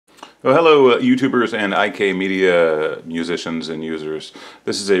Well, hello YouTubers and IK Media musicians and users.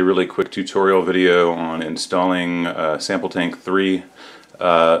 This is a really quick tutorial video on installing Sample Tank 3.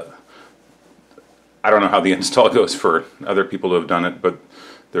 I don't know how the install goes for other people who have done it, but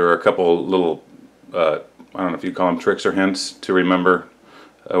there are a couple little, I don't know if you call them tricks or hints to remember.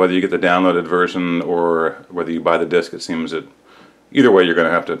 Whether you get the downloaded version or whether you buy the disc, it seems that either way you're going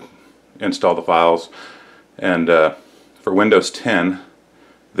to have to install the files. And for Windows 10,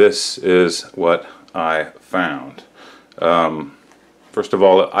 this is what I found. First of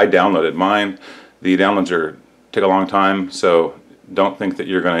all, I downloaded mine. The downloads take a long time, so don't think that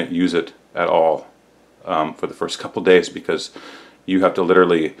you're going to use it at all for the first couple days, because you have to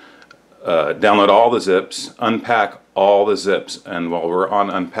literally download all the zips, unpack all the zips, and while we're on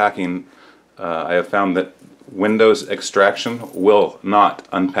unpacking, I have found that Windows extraction will not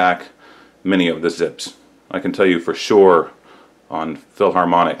unpack many of the zips. I can tell you for sure on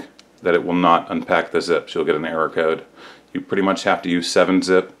Philharmonic that it will not unpack the zips. You'll get an error code. You pretty much have to use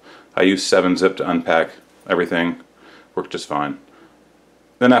 7-zip. I use 7-zip to unpack everything. Worked just fine.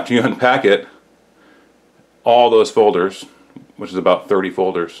 Then after you unpack it, all those folders, which is about 30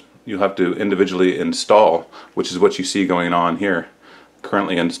 folders, you'll have to individually install, which is what you see going on here.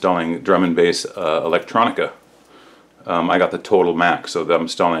 Currently installing drum and bass electronica. I got the Total Max, so I'm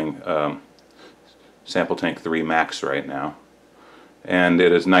installing Sample Tank 3 Max right now, and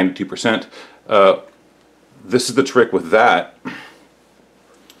it is 92%. This is the trick with that.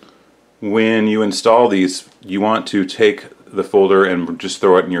 When you install these, you want to take the folder and just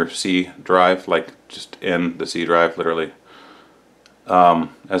throw it in your C drive, like just in the C drive, literally,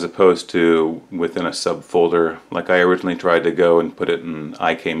 as opposed to within a subfolder. Like I originally tried to go and put it in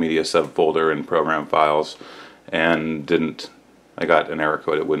IK Media subfolder in program files, and didn't. I got an error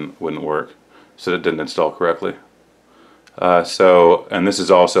code. It wouldn't work, so it didn't install correctly. And this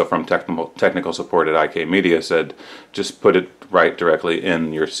is also from technical support at IK Media, said just put it right directly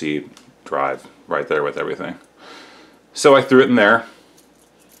in your C drive, right there with everything. So I threw it in there,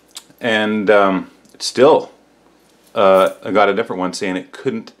 and still I got a different one saying it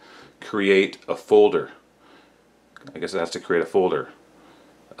couldn't create a folder. I guess it has to create a folder.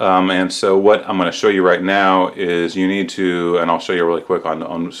 And so what I'm going to show you right now is you need to, and I'll show you really quick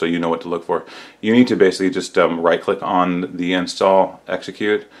on so you know what to look for. You need to basically just right click on the install,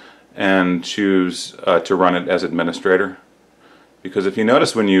 execute, and choose to run it as administrator. Because if you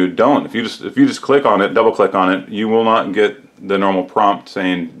notice, when you don't, if you just click on it, double click on it, you will not get the normal prompt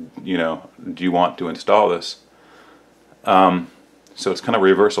saying, you know, do you want to install this? So it's kind of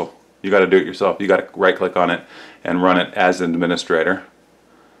reversal. You got to do it yourself. You got to right click on it and run it as an administrator.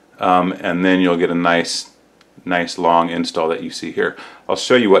 And then you'll get a nice long install that you see here. I'll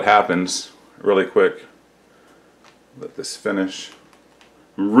show you what happens really quick. Let this finish.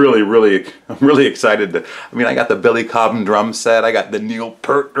 I'm really excited to. I mean, I got the Billy Cobham drum set. I got the Neil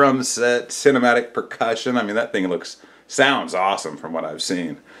Peart drum set, cinematic percussion. I mean, that thing sounds awesome from what I've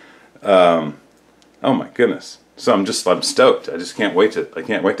seen. Oh my goodness! So I'm stoked. I can't wait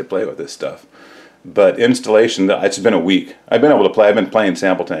to play with this stuff. But installation, it's been a week. I've been able to play. I've been playing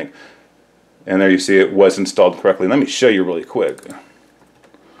Sample Tank, and there you see it was installed correctly. Let me show you really quick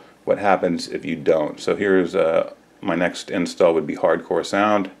what happens if you don't. So here's my next install would be Hardcore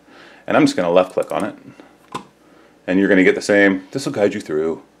Sound, and I'm just going to left click on it, and you're going to get the same. This will guide you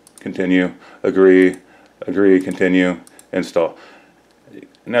through. Continue, agree, continue, install.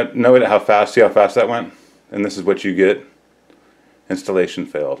 Now note how fast. See how fast that went, and this is what you get. Installation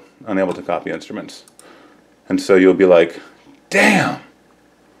failed, unable to copy instruments. And so you'll be like, damn,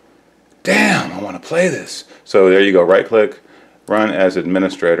 I want to play this. So there you go, right click, run as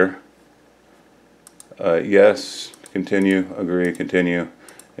administrator. Yes, continue, agree, continue,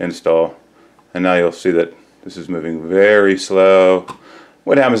 install. And now you'll see that this is moving very slow.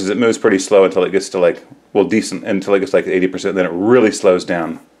 What happens is it moves pretty slow until it gets to until it gets like 80%, then it really slows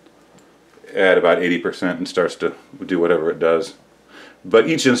down at about 80% and starts to do whatever it does. But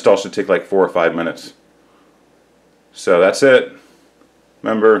each install should take like 4 or 5 minutes. So that's it.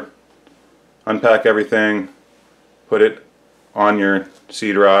 Remember, unpack everything, put it on your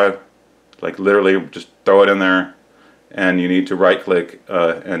C drive, like literally just throw it in there, and you need to right click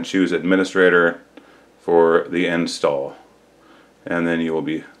and choose administrator for the install. And then you will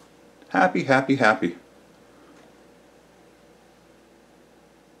be happy.